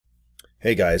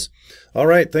Hey guys. All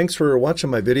right, thanks for watching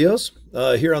my videos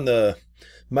here on the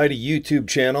mighty YouTube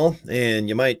channel, and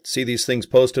you might see these things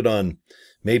posted on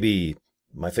maybe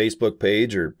my Facebook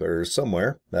page or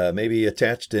somewhere, maybe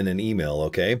attached in an email,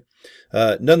 okay?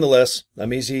 Nonetheless,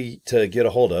 I'm easy to get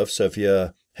a hold of, so if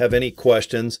you have any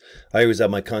questions, I always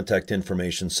have my contact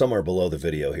information somewhere below the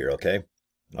video here, okay?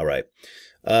 All right.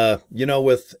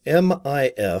 With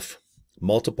MIF,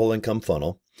 Multiple Income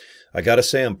Funnel, I got to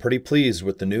say I'm pretty pleased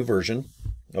with the new version.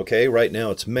 Okay, right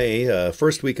now it's May,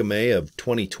 first week of May of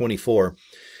 2024,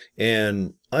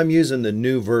 and I'm using the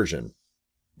new version.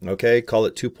 Okay, call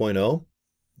it 2.0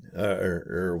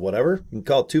 or whatever. You can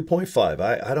call it 2.5.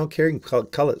 I don't care. You can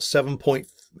call it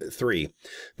 7.3.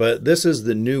 But this is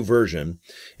the new version,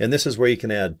 and this is where you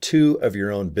can add 2 of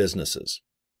your own businesses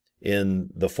in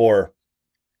the 4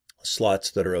 slots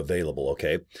that are available.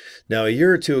 Okay, now a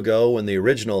year or 2 ago when the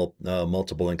original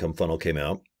multiple income funnel came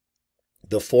out,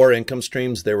 the 4 income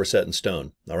streams, they were set in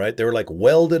stone. All right, they were like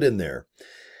welded in there,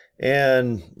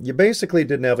 and you basically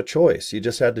didn't have a choice. You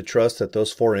just had to trust that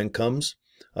those 4 incomes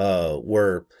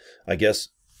were, I guess,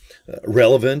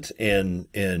 relevant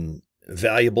and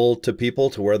valuable to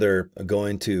people to where they're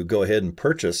going to go ahead and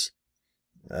purchase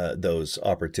those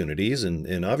opportunities.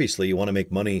 And obviously you want to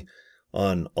make money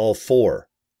on all 4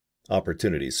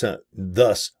 opportunities, so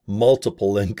thus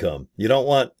multiple income. You don't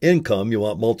want income, you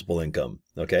want multiple income.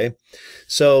 Okay,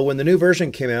 so when the new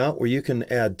version came out where you can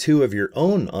add 2 of your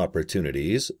own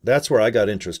opportunities, that's where I got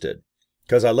interested,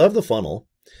 because I love the funnel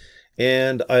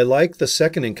and I like the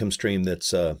second income stream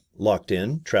that's locked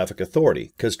in, Traffic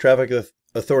Authority, because Traffic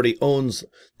Authority owns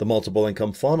the multiple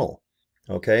income funnel.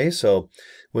 Okay, so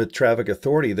with Traffic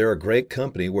Authority, they're a great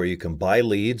company where you can buy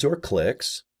leads or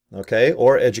clicks, okay,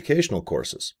 or educational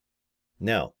courses.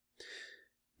 Now,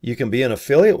 you can be an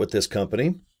affiliate with this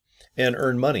company and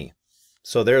earn money.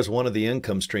 So there's one of the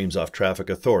income streams off Traffic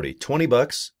Authority. 20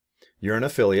 bucks, you're an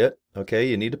affiliate, okay,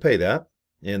 you need to pay that,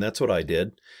 and that's what I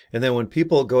did. And then when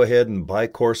people go ahead and buy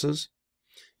courses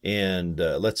and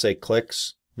let's say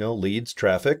clicks, leads,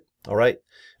 traffic, all right,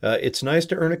 it's nice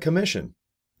to earn a commission.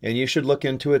 And you should look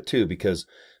into it too, because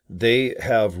they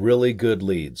have really good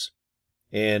leads.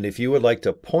 And if you would like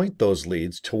to point those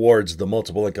leads towards the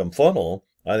multiple income funnel,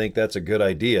 I think that's a good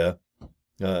idea,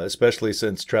 especially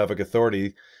since Traffic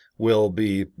Authority will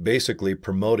be basically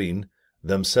promoting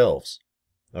themselves.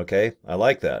 Okay, I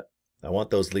like that. I want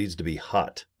those leads to be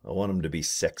hot. I want them to be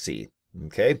sexy.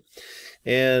 Okay,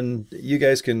 and you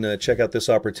guys can check out this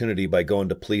opportunity by going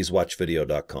to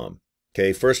pleasewatchvideo.com.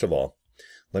 Okay, first of all,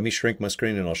 let me shrink my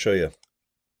screen and I'll show you.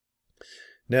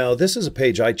 Now, this is a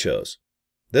page I chose.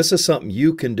 This is something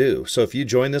you can do. So if you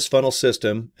join this funnel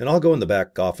system, and I'll go in the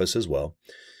back office as well,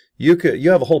 you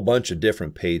have a whole bunch of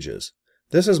different pages.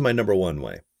 This is my number 1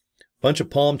 way. Bunch of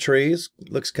palm trees,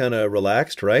 looks kind of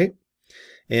relaxed, right?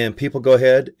 And people go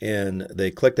ahead and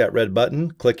they click that red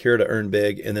button, click here to earn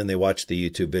big, and then they watch the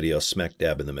YouTube video smack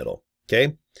dab in the middle.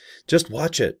 Okay? Just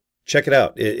watch it. Check it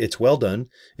out. It's well done,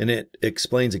 and it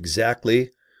explains exactly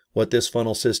what this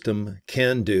funnel system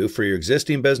can do for your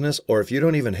existing business, or if you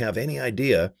don't even have any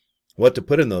idea what to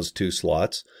put in those 2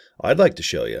 slots, I'd like to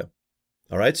show you.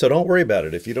 All right, so don't worry about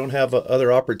it. If you don't have other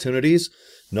opportunities,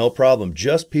 no problem.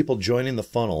 Just people joining the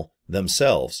funnel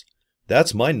themselves.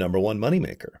 That's my number 1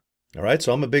 moneymaker. All right,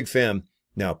 so I'm a big fan.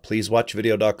 Now,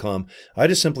 pleasewatchvideo.com. I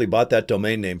just simply bought that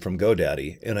domain name from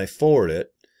GoDaddy, and I forward it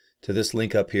to this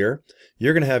link up here.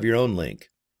 You're going to have your own link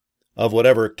of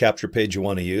whatever capture page you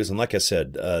want to use. And like I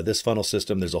said, this funnel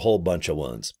system, there's a whole bunch of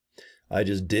ones. I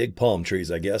just dig palm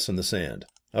trees, I guess, in the sand.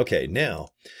 Okay, now,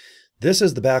 this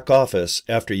is the back office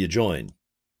after you join.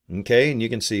 Okay, and you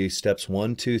can see steps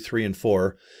 1, 2, 3, and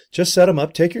 4. Just set them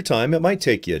up. Take your time. It might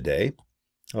take you a day.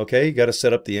 Okay, you got to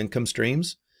set up the income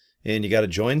streams, and you got to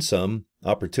join some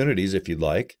opportunities if you'd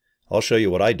like. I'll show you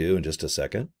what I do in just a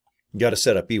second. You got to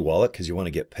set up e-wallet because you want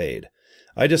to get paid.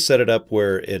 I just set it up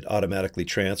where it automatically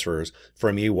transfers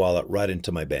from e-wallet right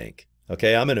into my bank.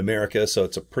 Okay, I'm in America, so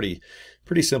it's a pretty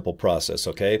simple process,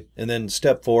 okay? And then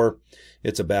step 4,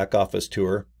 it's a back office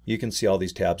tour. You can see all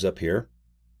these tabs up here,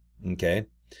 okay?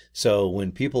 So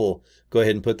when people go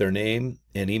ahead and put their name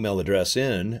and email address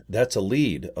in, that's a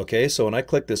lead, okay? So when I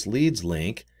click this leads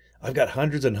link, I've got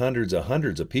hundreds and hundreds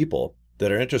of people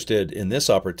that are interested in this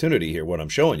opportunity here, what I'm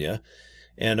showing you,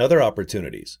 and other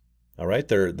opportunities. All right,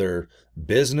 they're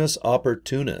business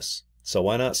opportunists. So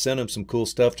why not send them some cool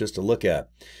stuff just to look at?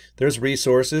 There's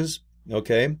resources,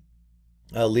 okay?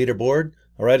 A leaderboard.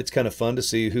 All right, it's kind of fun to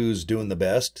see who's doing the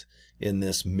best in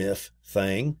this MIF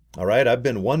thing. All right, I've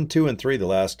been 1, 2, and 3 the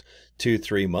last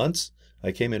 2-3 months.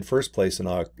 I came in first place in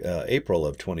April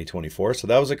of 2024, so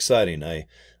that was exciting. I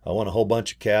won a whole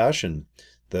bunch of cash, and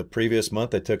the previous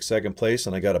month I took second place,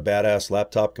 and I got a badass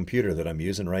laptop computer that I'm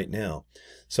using right now.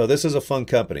 So this is a fun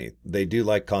company. They do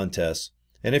like contests.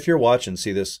 And if you're watching,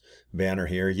 see this banner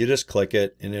here, you just click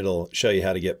it and it'll show you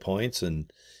how to get points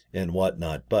and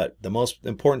whatnot. But the most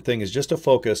important thing is just to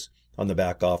focus on the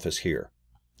back office here.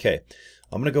 Okay,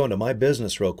 I'm going to go into my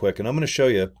business real quick, and I'm going to show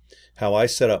you how I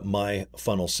set up my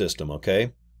funnel system,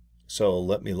 okay? So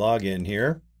let me log in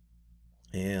here,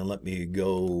 and let me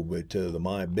go to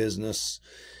my business,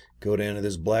 go down to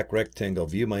this black rectangle,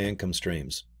 view my income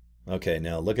streams. Okay,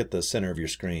 now look at the center of your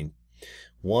screen.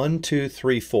 1, 2,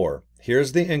 3, 4.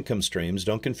 Here's the income streams.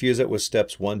 Don't confuse it with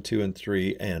steps 1, 2, and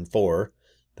 3, and 4.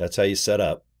 That's how you set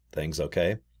up things,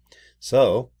 okay?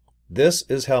 So this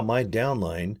is how my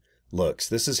downline looks.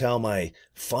 This is how my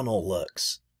funnel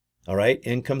looks. All right,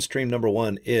 income stream number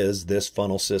 1 is this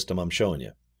funnel system I'm showing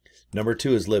you. Number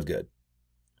 2 is LiveGood.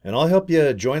 And I'll help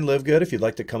you join LiveGood if you'd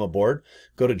like to come aboard.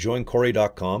 Go to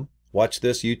joincory.com, watch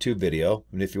this YouTube video,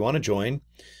 and if you want to join,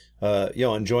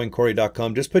 on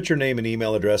joincory.com, just put your name and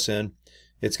email address in.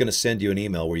 It's going to send you an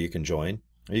email where you can join,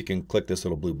 or you can click this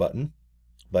little blue button.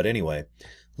 But anyway,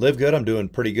 LiveGood, I'm doing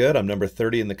pretty good. I'm number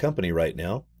 30 in the company right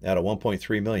now out of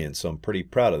 1.3 million, so I'm pretty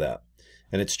proud of that.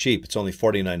 And it's cheap. It's only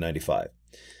 $49.95.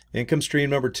 Income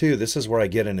stream number 2, this is where I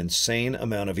get an insane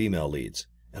amount of email leads.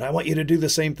 And I want you to do the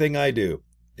same thing I do.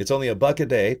 It's only $1 a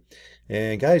day.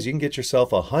 And guys, you can get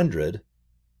yourself 100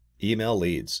 email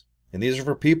leads. And these are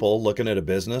for people looking at a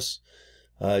business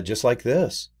just like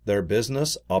this. They're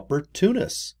business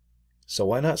opportunists. So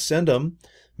why not send them?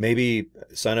 Maybe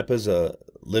sign up as a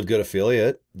LiveGood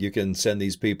affiliate. You can send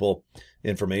these people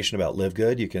information about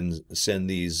LiveGood. You can send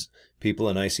these people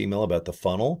a nice email about the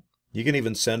funnel. You can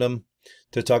even send them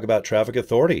to talk about Traffic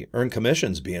Authority, earn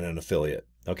commissions being an affiliate.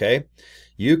 Okay?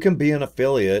 You can be an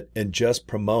affiliate and just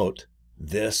promote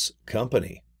this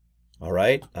company. All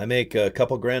right? I make a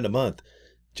couple grand a month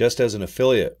just as an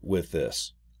affiliate with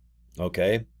this.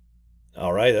 Okay?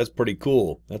 All right, that's pretty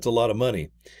cool. That's a lot of money.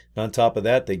 And on top of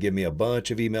that, they give me a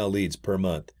bunch of email leads per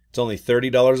month. It's only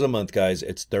 $30 a month, guys.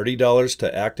 It's $30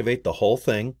 to activate the whole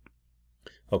thing.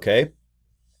 Okay?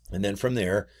 And then from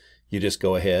there, you just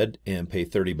go ahead and pay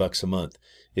 $30 a month.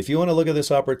 If you want to look at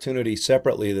this opportunity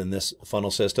separately than this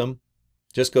funnel system,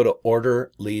 just go to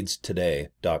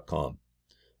orderleadstoday.com.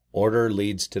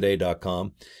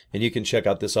 orderleadstoday.com, and you can check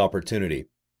out this opportunity.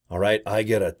 All right, I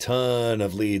get a ton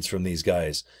of leads from these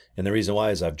guys, and the reason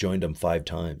why is I've joined them 5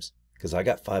 times because I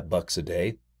got $5 a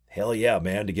day. Hell yeah,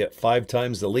 man, to get 5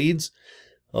 times the leads.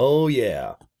 Oh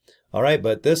yeah. All right,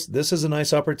 but this is a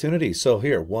nice opportunity. So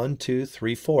here, 1, 2,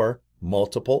 3, 4,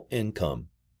 multiple income.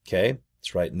 Okay,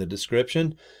 it's right in the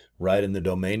description, right in the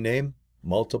domain name,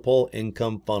 multiple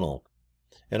income funnel.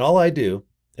 And all I do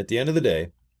at the end of the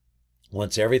day,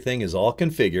 once everything is all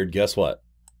configured, guess what?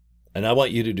 And I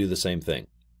want you to do the same thing.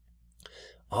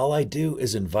 All I do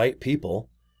is invite people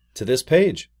to this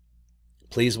page.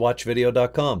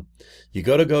 Pleasewatchvideo.com. You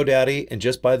go to GoDaddy and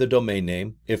just buy the domain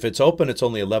name. If it's open, it's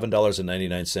only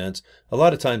 $11.99. A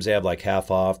lot of times they have like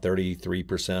half off,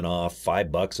 33% off,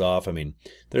 $5 off. I mean,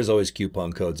 there's always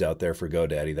coupon codes out there for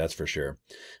GoDaddy, that's for sure.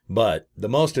 But the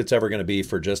most it's ever going to be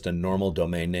for just a normal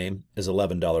domain name is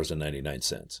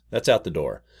 $11.99. That's out the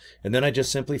door. And then I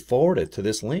just simply forward it to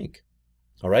this link.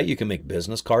 All right, you can make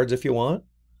business cards if you want.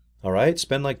 All right,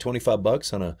 spend like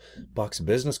 $25 on a box of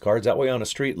business cards. That way on a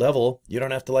street level, you don't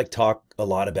have to like talk a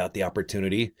lot about the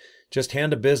opportunity. Just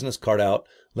hand a business card out.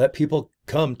 Let people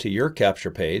come to your capture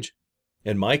page.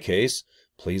 In my case,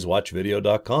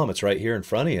 pleasewatchvideo.com. It's right here in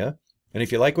front of you. And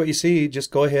if you like what you see, just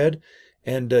go ahead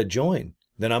and join.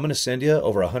 Then I'm going to send you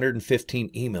over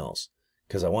 115 emails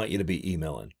because I want you to be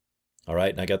emailing. All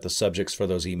right, and I got the subjects for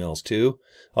those emails too.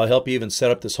 I'll help you even set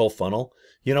up this whole funnel.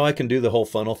 You know, I can do the whole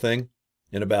funnel thing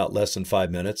in about less than 5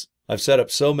 minutes. I've set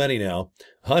up so many now,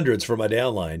 hundreds for my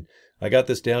downline. I got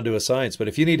this down to a science, but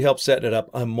if you need help setting it up,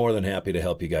 I'm more than happy to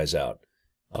help you guys out.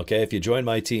 Okay, if you join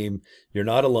my team, you're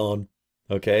not alone.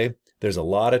 Okay, there's a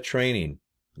lot of training,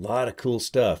 a lot of cool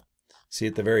stuff. See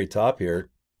at the very top here,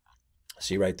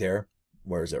 see right there,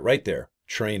 where is it? Right there,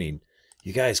 training.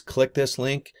 You guys click this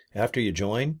link after you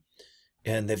join,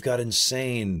 and they've got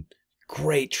insane,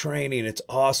 great training. It's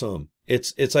awesome.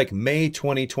 It's like May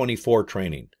 2024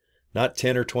 training, not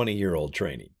 10 or 20-year-old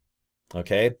training.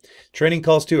 Okay. Training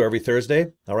calls too every Thursday.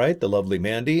 All right. The lovely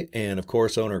Mandy and of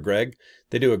course owner Greg,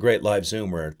 they do a great live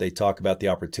Zoom where they talk about the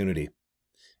opportunity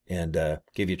and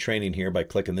give you training here by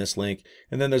clicking this link.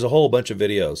 And then there's a whole bunch of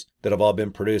videos that have all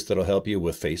been produced that'll help you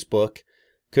with Facebook.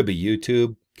 Could be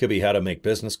YouTube. Could be how to make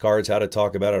business cards, how to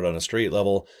talk about it on a street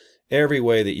level. every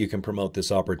way that you can promote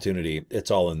this opportunity.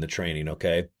 It's all in the training,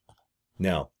 okay?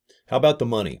 Now, how about the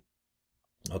money?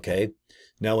 Okay,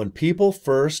 now when people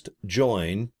first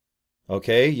join,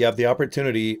 okay, you have the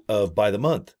opportunity of by the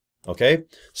month, okay?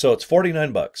 So it's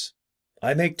 49 bucks.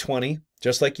 I make 20,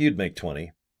 just like you'd make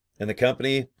 20, and the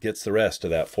company gets the rest of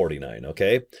that 49,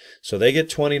 okay? So they get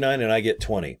 29 and I get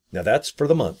 20. Now that's for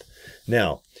the month.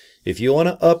 Now, if you want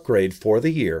to upgrade for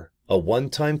the year, a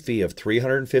one-time fee of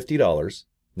 $350.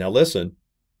 Now listen,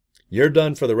 you're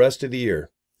done for the rest of the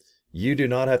year. You do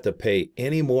not have to pay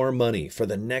any more money for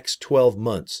the next 12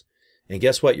 months. And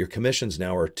guess what? Your commissions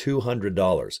now are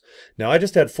 $200. Now, I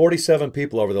just had 47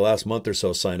 people over the last month or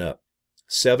so sign up.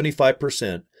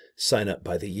 75% sign up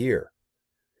by the year.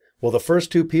 Well, the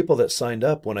first 2 people that signed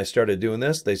up when I started doing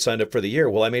this, they signed up for the year.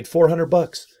 Well, I made 400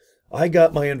 bucks. I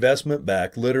got my investment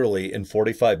back literally in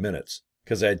 45 minutes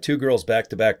because I had 2 girls back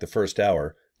to back the first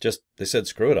hour. They said,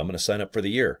 screw it, I'm going to sign up for the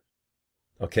year.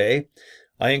 Okay?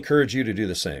 I encourage you to do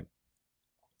the same.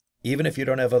 Even if you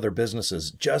don't have other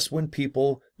businesses, just when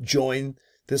people join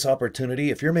this opportunity,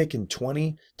 if you're making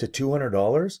 $20 to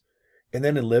 $200, and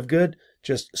then in LiveGood,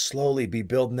 just slowly be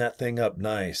building that thing up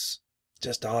nice.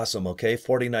 Just awesome, okay?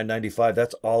 $49.95,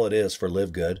 that's all it is for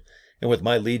LiveGood. And with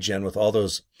my lead gen, with all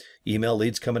those email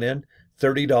leads coming in,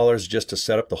 $30 just to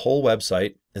set up the whole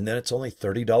website, and then it's only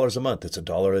 $30 a month. It's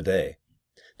 $1 a day.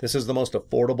 This is the most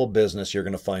affordable business you're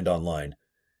going to find online.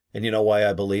 And you know why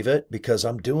I believe it? Because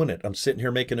I'm doing it. I'm sitting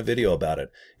here making a video about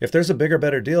it. If there's a bigger,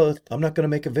 better deal, I'm not going to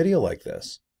make a video like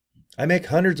this. I make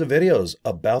hundreds of videos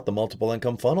about the multiple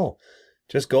income funnel.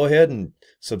 Just go ahead and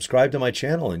subscribe to my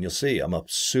channel and you'll see I'm a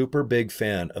super big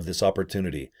fan of this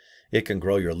opportunity. It can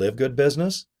grow your LiveGood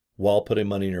business while putting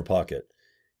money in your pocket.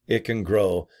 It can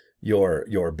grow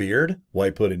your beard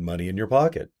while putting money in your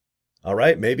pocket. All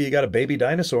right, maybe you got a baby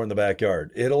dinosaur in the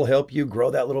backyard. It'll help you grow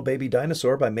that little baby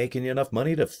dinosaur by making you enough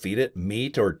money to feed it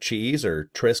meat or cheese or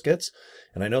Triscuits.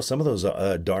 And I know some of those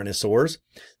dinosaurs,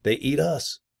 they eat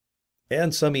us.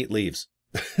 And some eat leaves.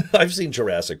 I've seen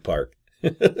Jurassic Park.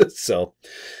 So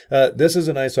this is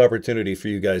a nice opportunity for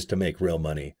you guys to make real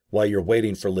money while you're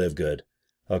waiting for LiveGood,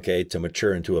 okay, to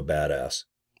mature into a badass.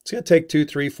 It's going to take 2,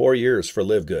 3, 4 years for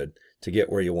LiveGood to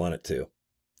get where you want it to.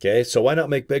 Okay, so why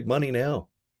not make big money now?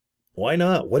 Why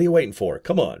not? What are you waiting for?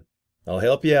 Come on. I'll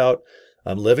help you out.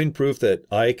 I'm living proof that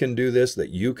I can do this,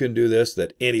 that you can do this,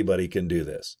 that anybody can do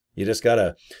this. You just got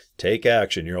to take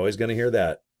action. You're always going to hear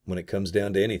that when it comes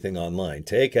down to anything online.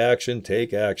 Take action,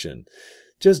 take action.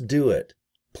 Just do it,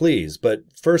 please. But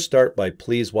first start by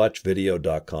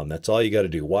pleasewatchvideo.com. That's all you got to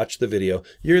do. Watch the video.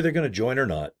 You're either going to join or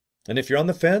not. And if you're on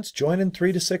the fence, join in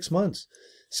 3 to 6 months.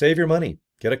 Save your money.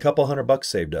 Get a couple $100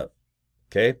 saved up.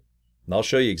 Okay? And I'll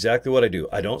show you exactly what I do.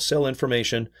 I don't sell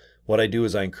information. What I do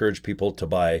is I encourage people to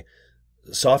buy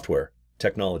software,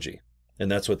 technology.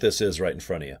 And that's what this is right in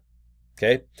front of you.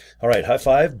 Okay? All right, high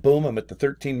five. Boom, I'm at the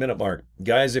 13-minute mark.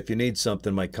 Guys, if you need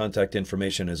something, my contact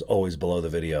information is always below the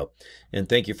video. And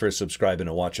thank you for subscribing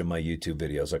and watching my YouTube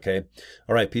videos, okay?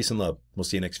 All right, peace and love. We'll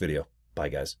see you next video. Bye,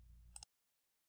 guys.